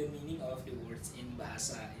know the meaning of the words in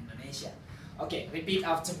Bahasa Indonesia. Okay, repeat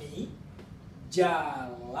after me.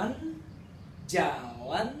 Jalan,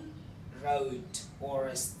 jalan, road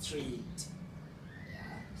or street.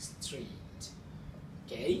 Yeah, street.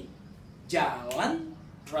 Okay. Jalan,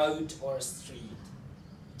 road or street.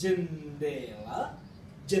 Jendela,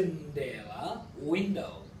 jendela,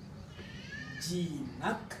 window.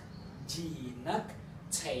 Jinak, jinak,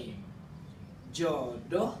 tame.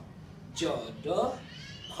 Jodoh, jodoh,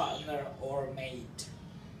 partner or mate.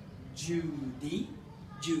 Judi,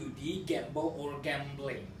 judi, gamble or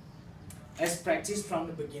gambling. Let's practice from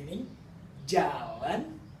the beginning.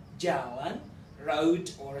 Jalan, jalan,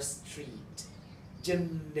 road or street.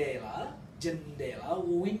 Jendela, jendela,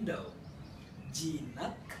 window.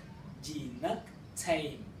 Jinak, jinak,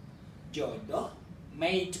 tame. Jodoh,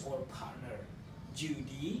 mate or partner.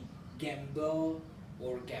 Judi, gamble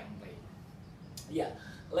or gambling. Yeah,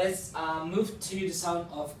 let's move to the sound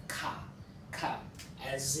of ka. Ka,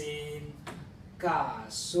 as in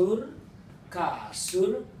kasur,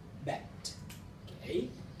 kasur, bed. Okay.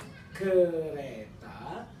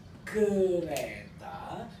 Kereta,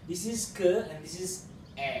 kereta. This is ke and this is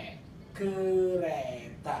e.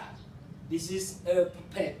 Kereta. This is a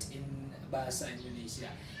puppet in Bahasa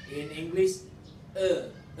Indonesia. In English,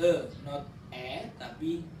 not e,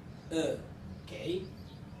 tapi e. Okay.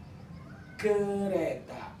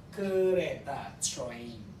 Kereta, kereta,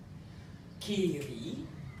 train. Kiri,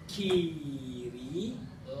 kiri,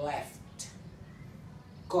 left.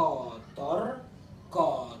 Kotor,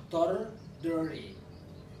 kotor, dirty.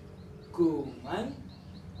 Kuman,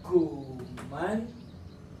 kuman,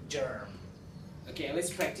 germ. Okay, let's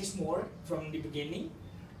practice more from the beginning.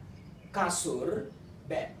 Kasur,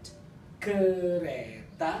 bed.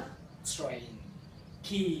 Kereta, train.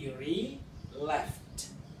 Kiri, left.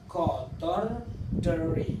 Kotor,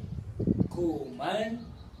 dirty. Kuman,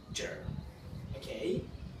 germ. Okay,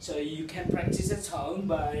 so you can practice at home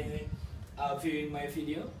by viewing my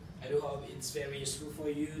video. I do hope it's very useful for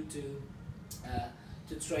you to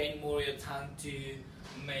train more your tongue to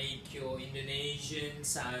make your Indonesian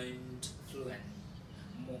sound fluent,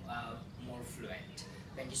 more fluent.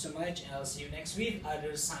 Thank you so much, and I'll see you next week.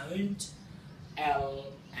 Other sound L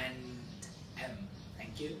and M.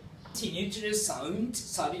 Thank you. Continue to the sound.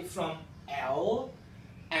 Study from L,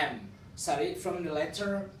 M. Study from the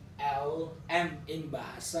letter L, M in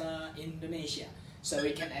Bahasa Indonesia. So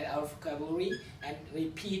we can add our vocabulary and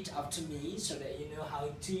repeat after me so that you know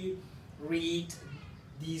how to read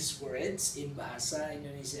these words in Bahasa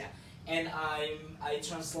Indonesia, and I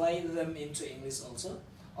translate them into English also.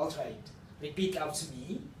 Alright, repeat after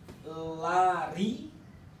me. Lari,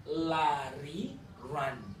 lari,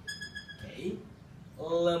 run. Okay.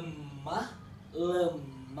 Lemah,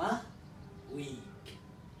 lemah, weak.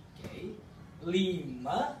 Okay.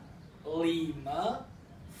 Lima, lima,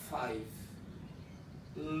 5.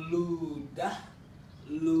 Ludah,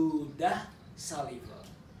 ludah, saliva.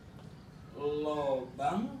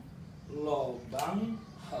 Lobang, lobang,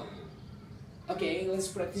 hole. Okay, let's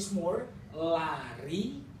practice more.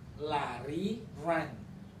 Lari, lari, run.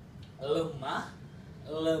 Lemah,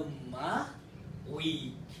 lemah,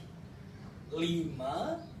 weak.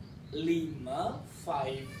 Lima, lima,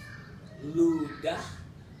 5. Ludah,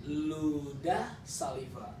 ludah,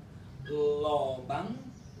 saliva. Lobang,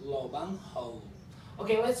 lobang, hole.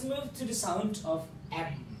 Okay, let's move to the sound of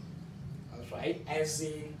M. Alright, as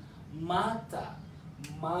in mata,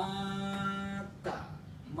 mata,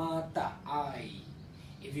 mata, eye.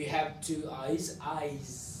 If you have 2 eyes,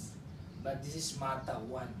 eyes. But this is mata,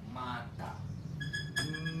 1, mata.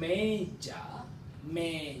 Meja,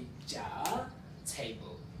 meja,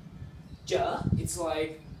 table. Ja, it's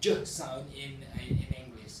like j sound in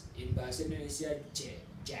English. In Bahasa Indonesia, j,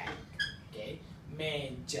 jack. Okay,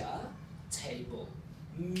 meja, table.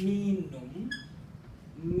 Minum,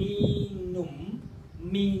 minum,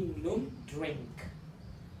 minum, drink.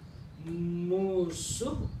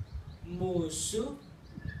 Musuh, musuh,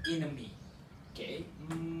 enemy. Okay,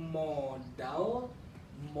 modal,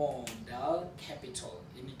 modal, capital.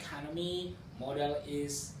 In economy, modal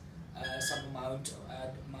is some amount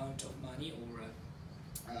of money, or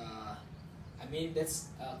I mean that's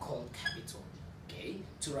called capital. Okay,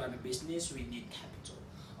 to run a business we need capital.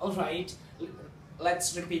 All right,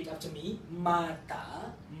 let's repeat after me.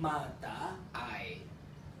 Mata, mata, eye.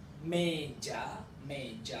 Meja,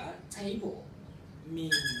 meja, table.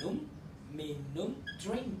 Minum, minum,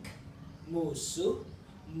 drink. Musuh,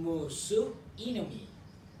 musuh, enemy.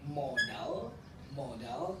 Modal,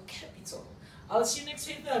 modal, capital. I'll see you next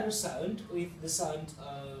with the other sound, with the sound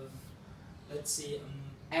of, let's see,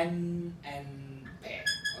 N and P.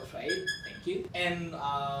 Alright, thank you. And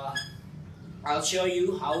I'll show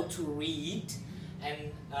you how to read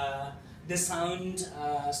and the sound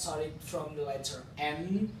started from the letter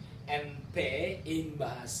N and P in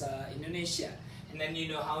Bahasa Indonesia. And then you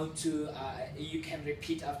know how to, you can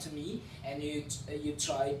repeat after me, and you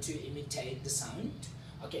try to imitate the sound.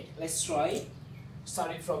 Okay, let's try.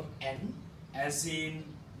 Starting from N, as in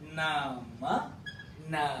nama,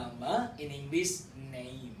 nama, in English,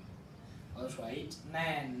 name. Alright,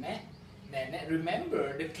 nenek, nenek.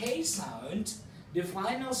 Remember the K sound, the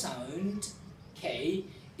final sound K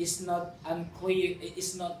is not unclear.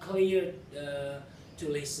 It's not clear to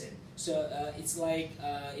listen. So it's like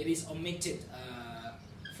it is omitted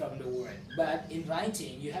from the word. But in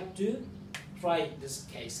writing, you have to write this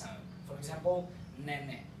K sound. For example,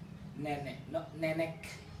 nenek, nenek, not nenek.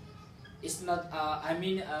 It's not. I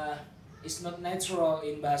mean, it's not natural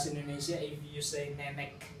in Bahasa Indonesia if you say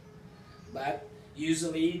nenek. But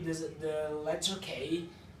usually the letter K,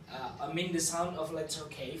 I mean the sound of letter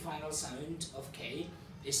K, final sound of K,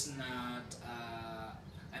 is not.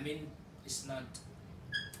 I mean, it's not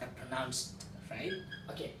pronounced, right?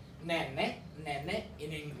 Okay, nenek, nenek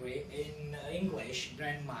in English,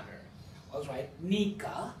 grandmother. All right,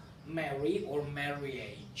 nikah, marry or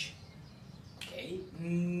marriage. Okay,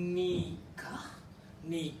 nikah,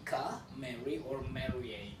 nikah, marry or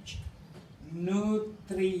marriage.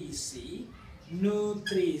 Nutrisi,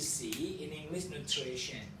 nutrisi in English,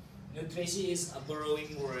 nutrition. Nutrisi is a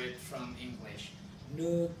borrowing word from English.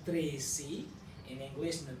 Nutrisi in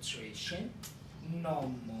English, nutrition.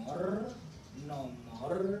 Nomor,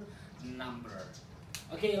 nomor, number.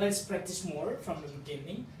 Okay, let's practice more from the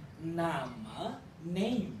beginning. Nama,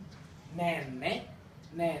 name. Nenek,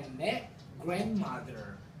 nenek,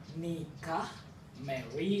 grandmother. Nikah,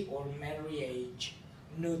 marry or marriage.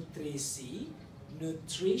 Nutrisi,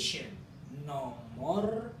 nutrition.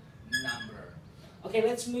 Nomor, number. Okay,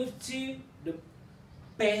 let's move to the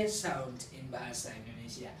P sound in Bahasa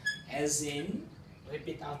Indonesia. As in,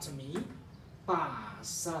 repeat after me.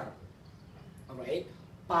 Pasar. Alright,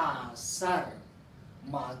 pasar,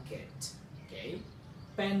 market. Okay,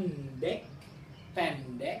 pendek,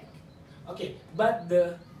 pendek. Okay, but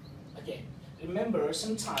remember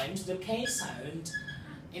sometimes the K sound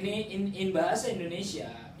in Bahasa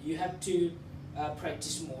Indonesia you have to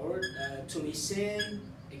practice more to listen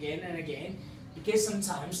again and again, because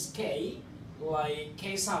sometimes K, like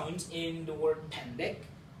K sound in the word pendek,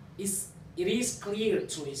 it is clear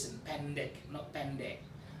to listen, pendek, not pendek.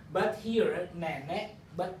 But here, nenek,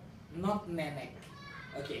 but not nenek.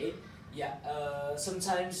 Okay, yeah.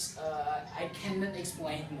 Sometimes I cannot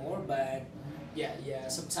explain more, but yeah.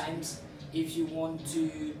 Sometimes if you want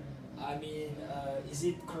to, I mean, is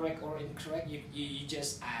it correct or incorrect? You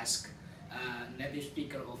just ask native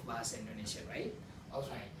speaker of Bahasa Indonesia, right?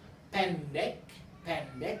 Alright.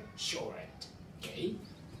 Pendek, short. Okay.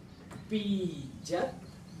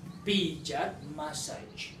 Pijat,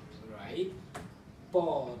 massage. Right.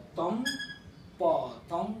 Potong,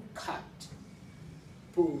 cut.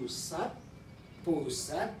 Pusat,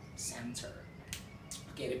 center.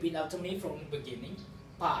 Okay, repeat after me from the beginning.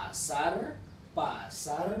 Pasar,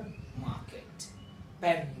 market.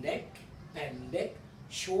 Pendek,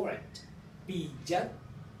 short. Pijat,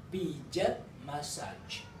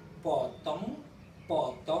 massage. Potong,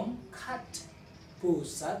 cut.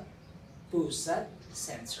 Pusat,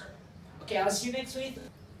 center. Okay, I'll see you next week.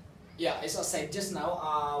 Yeah, as I said just now,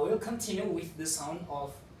 we'll continue with the sound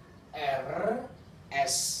of R,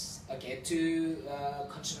 S. Okay, two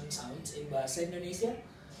consonant sounds in Bahasa Indonesia.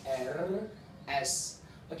 R, S.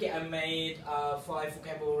 Okay, I made 5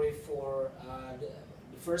 vocabulary for the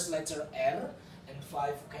first letter R and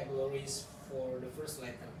 5 vocabularies for the first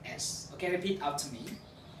letter S. Okay, repeat after me.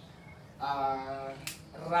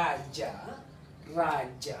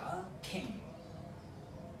 Raja, king.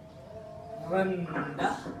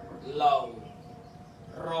 Rendah, low.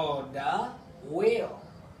 Roda, wheel.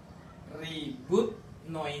 Ribut,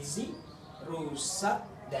 noisy. Rusak,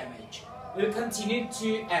 damage. We'll continue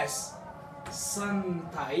to S.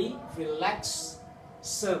 Santai, relax.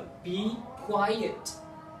 Sepi, quiet.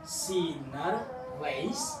 Sinar,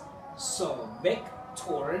 rays. Sobek,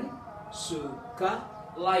 torn. Suka,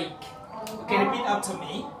 like. Okay, repeat after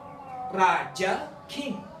me. Raja,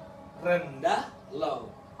 king. Rendah,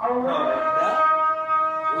 low. Roda,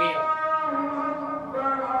 wheel.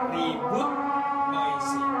 Ribut,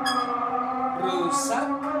 noisy. Rusak,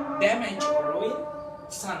 damage or ruin.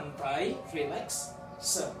 Santai, relax.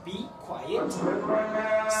 Sepi, quiet.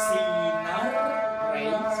 Sinar,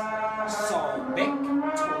 rays. Sobek,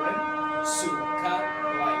 torn. Suka,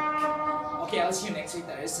 like. Okay, I'll see you next week.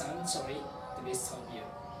 There is sound, sorry to disturb you.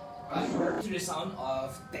 Right, to the sound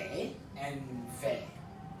of te and ve.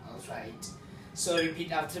 Alright. So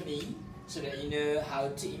repeat after me so that you know how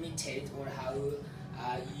to imitate or how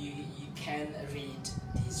you can read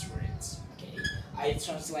these words. Okay, I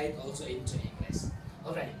translate also into English.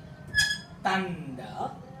 Alright.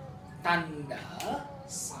 Tanda,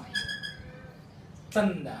 sign.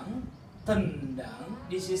 Tendang.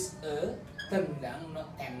 This is a tendang,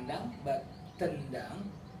 not tendang, but tendang,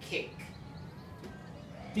 kick.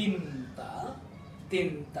 Tinta,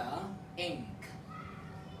 ink.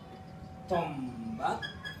 Tombak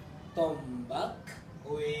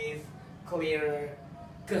with clear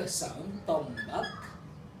k sound. Tombak,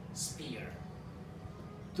 spear.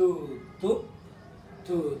 Tutup,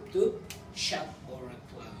 shut or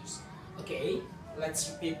close. Okay,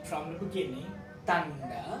 let's repeat from the beginning.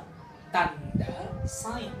 Tanda,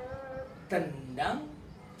 sign. Tendang,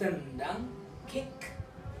 kick.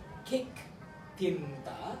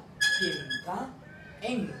 Tinta,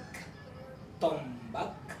 ink.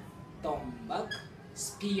 Tombak,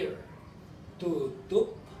 spear.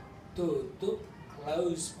 Tutup,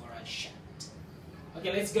 close or shut.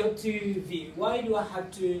 Okay, let's go to V. Why do I have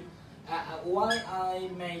to why I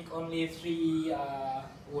make only 3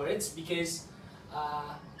 words? Because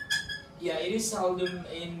yeah, it is seldom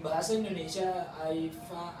in Bahasa Indonesia I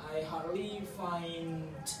hardly find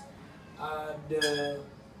the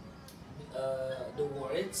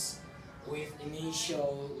words with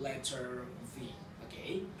initial letter V.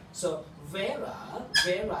 Okay, so Vera,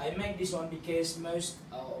 I make this one because most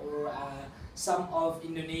some of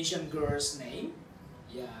Indonesian girls' name,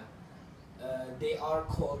 yeah, they are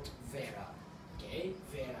called Vera. Okay,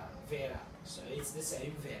 Vera. So it's the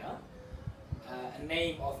same Vera, a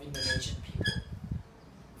name of Indonesian people.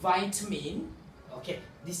 Vitamin. Okay,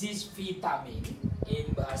 this is vitamin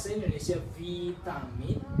in Bahasa Indonesia.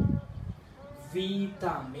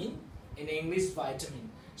 Vitamin in English, vitamin.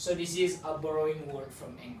 So this is a borrowing word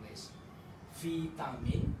from English.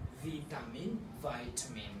 Vitamin.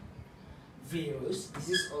 Virus. This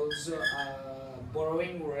is also a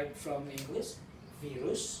borrowing word from English.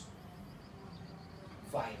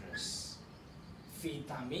 Virus.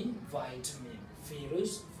 Vitamin.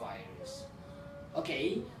 Virus.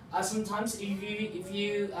 Okay. Sometimes if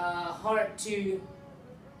you hard to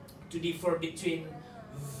differ between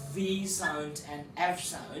V sound and F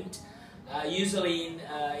sound, usually in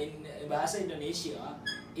Bahasa Indonesia,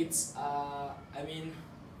 it's I mean,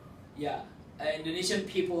 yeah, Indonesian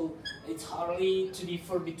people, it's hardly to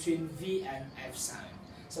differ between V and F sound.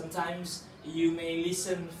 Sometimes you may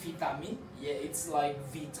listen vitamin, yeah, it's like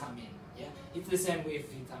vitamin, yeah, it's the same with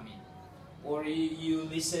vitamin. Or you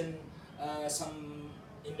listen some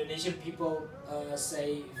Indonesian people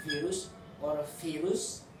say virus or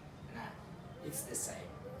virus, nah, it's the same.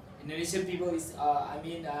 Indonesian people is,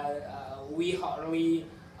 we hardly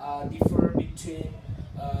differ between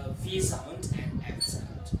V sound and F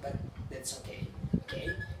sound, but that's okay. Okay,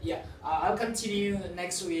 yeah, I'll continue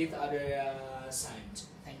next with other sound.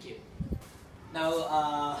 Thank you.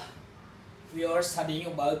 Now we are studying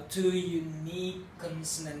about two unique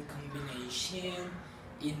consonant combination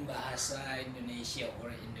in Bahasa Indonesia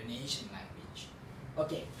or Indonesian language.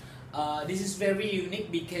 Okay, this is very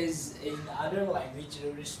unique because in other language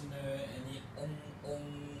there is no any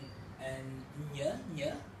and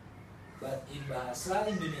nya, but in Bahasa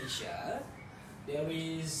Indonesia there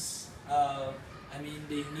is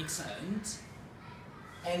the unique sound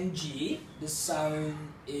ng, the sound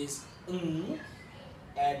is and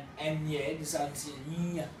ny, the sound is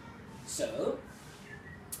nya. So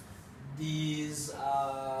these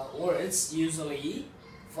words usually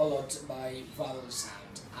followed by vowel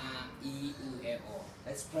sound a, I, u, e, o.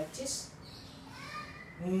 Let's practice.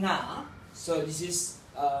 Nga. So this is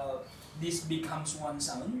this becomes one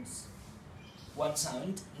sound.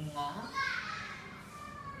 Nga,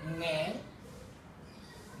 nge,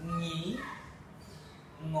 ngi,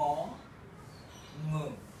 ngo,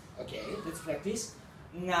 ngu. Okay, let's practice.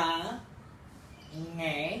 Nga,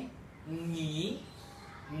 nge, ngi,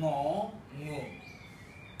 ngo, ngu.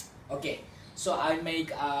 Okay, so I make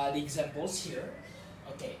the examples here.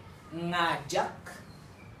 Okay, ngajak.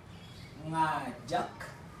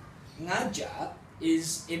 Ngajak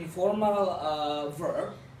is informal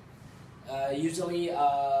verb. Usually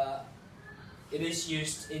it is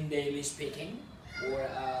used in daily speaking, or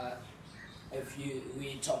if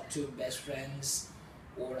we talk to best friends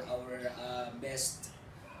or our best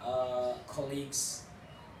colleagues,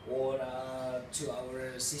 or to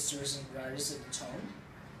our sisters and brothers at home.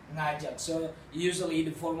 Ngajak. So usually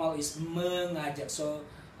the formal is mengajak. So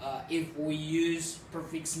if we use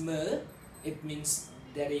prefix me, it means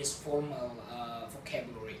that is formal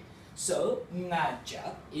vocabulary. So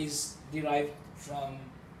ngajak is derived from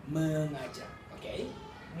mengajak. Okay,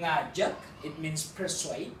 ngajak, it means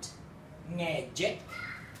persuade. Ngejek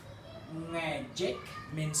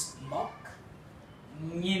means mock.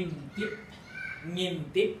 Ngintip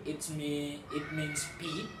it means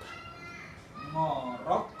peep.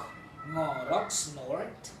 Ngorok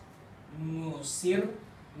snort.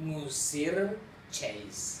 Ngusir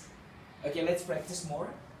chase. Okay, let's practice more.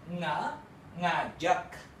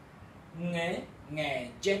 Ngajak,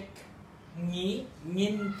 ngejek,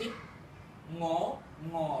 ngintip,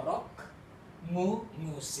 ngorok,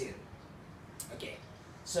 ngusir. Okay,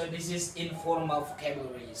 so this is informal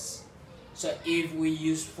vocabularies. So if we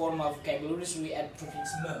use formal vocabularies, we add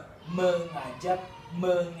prefix me. Mengajak,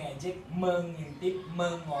 mengejek, mengintip,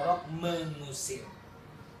 mengorok, mengusir.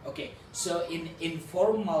 Okay, so in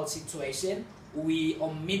informal situation, we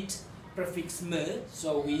omit prefix me,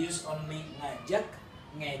 so we use only ngajak,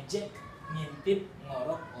 ngejek, ngintip,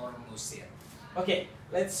 ngorok, or ngusir. Okay,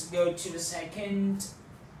 let's go to the second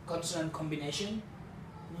consonant combination.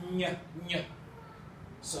 Ny.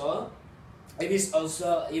 So it is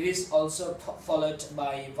also followed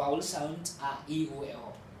by vowel sound a, I, u, e,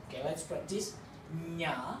 o. Okay, let's practice.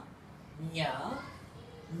 Nya, nye,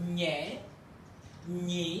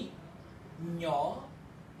 nyi, nyo,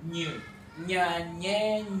 nyu. Nya,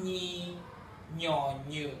 nye, nyi, nyo,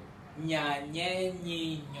 nyu. Nya, nye,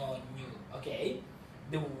 nyi, nyo, nyu. Okay,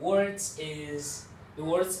 the words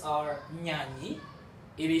are nyanyi.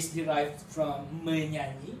 It is derived from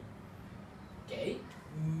menyanyi. Okay,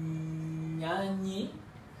 nyanyi,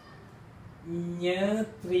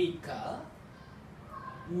 nyetrika,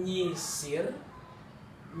 nyisir,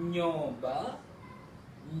 nyoba,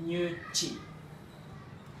 nyuci.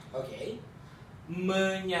 Okay,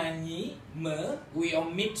 menyanyi, we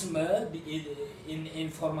omit in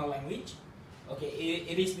informal language. Okay,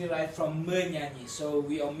 it is derived from menyanyi, so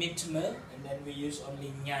we omit and then we use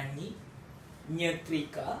only nyanyi.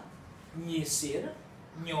 Nyetrika, nyisir,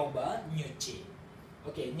 nyoba, nyuci.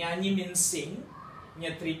 Okay, nyanyi means sing,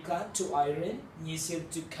 nyetrika to iron, nyisir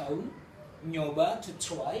to comb, nyoba to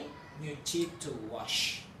try, nyuci to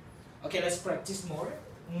wash. Okay, let's practice more.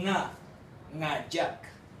 Ngajak,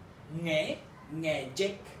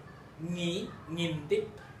 ngejek, ngintip,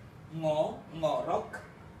 ngorok,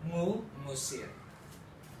 ngusir.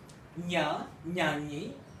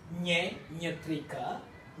 Nyanyi, nyetrika,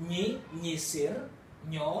 nyisir,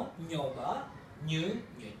 nyoba,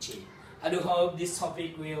 nyuci. I do hope this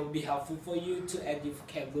topic will be helpful for you to add your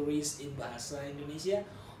vocabularies in Bahasa Indonesia,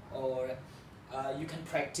 or you can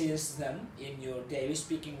practice them in your daily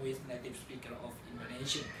speaking with native speaker of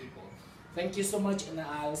Indonesian people. Thank you so much, and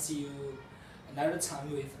I'll see you another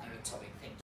time with another topic. Thank you.